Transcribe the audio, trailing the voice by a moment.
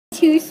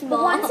too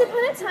small. Once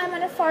upon a time,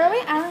 on a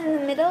faraway island in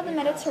the middle of the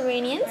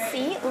Mediterranean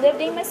Sea, lived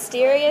a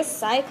mysterious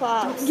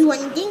Cyclops. Do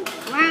anything?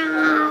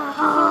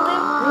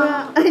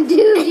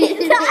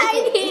 Dude,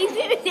 Tiny.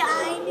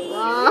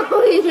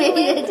 He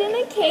lived in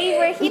a cave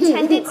where he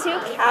tended to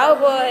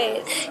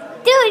cowboys.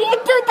 Dude,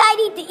 you're too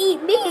tiny to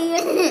eat me.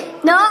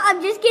 No,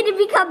 I'm just gonna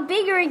become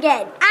bigger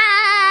again.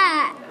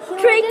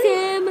 Tricked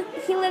him.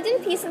 He lived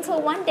in peace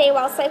until one day,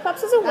 while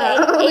Cyclops was away,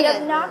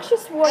 an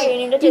obnoxious warrior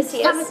named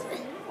Odysseus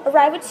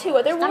arrived with two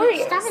other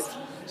warriors.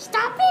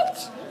 Stop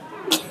it!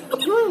 You're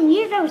doing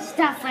weirdo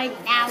stuff right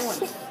now.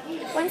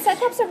 When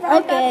Cyclops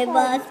arrived back home,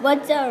 boss,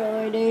 what's our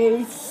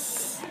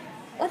orders?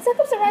 When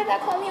Syclops arrived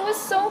back home, he was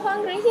so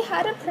hungry he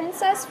had a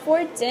princess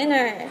for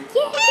dinner.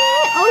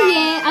 Yeah! Oh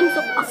yeah, I'm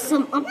so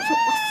awesome.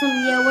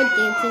 Yeah, we're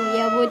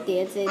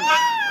dancing.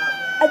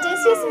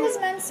 Odysseus and his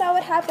men saw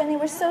what happened. They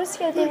were so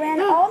scared they ran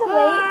all the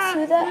way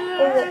to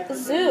the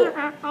zoo,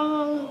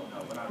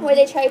 where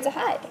they tried to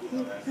hide.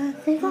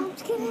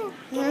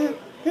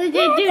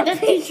 Dude, that's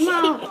too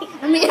small.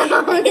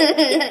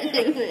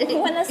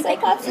 When the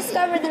Cyclops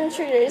discovered the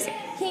intruders,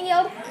 he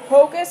yelled,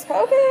 "Hocus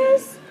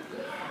pocus!"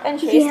 and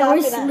chased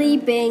after them.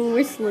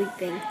 We're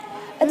sleeping.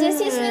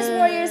 Odysseus and his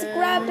warriors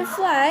grabbed a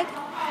flag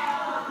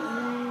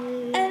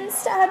and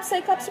stabbed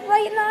Cyclops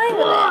right in the eye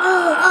with it.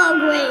 Oh,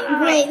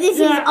 great. This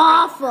is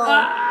awful.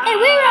 Hey,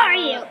 where are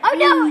you? Oh,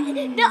 no,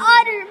 the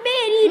otter,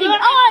 man-eating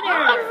otter.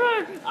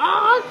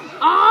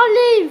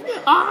 Olive.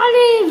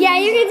 Yeah,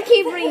 you can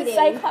keep reading.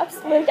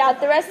 Cyclops lived out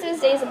the rest of his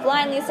days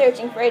blindly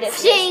searching for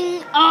Odysseus.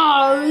 Sing.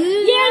 Oh,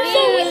 you're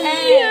so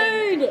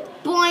weird.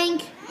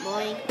 Boink.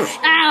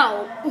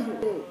 Ow.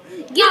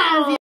 Get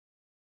out of here.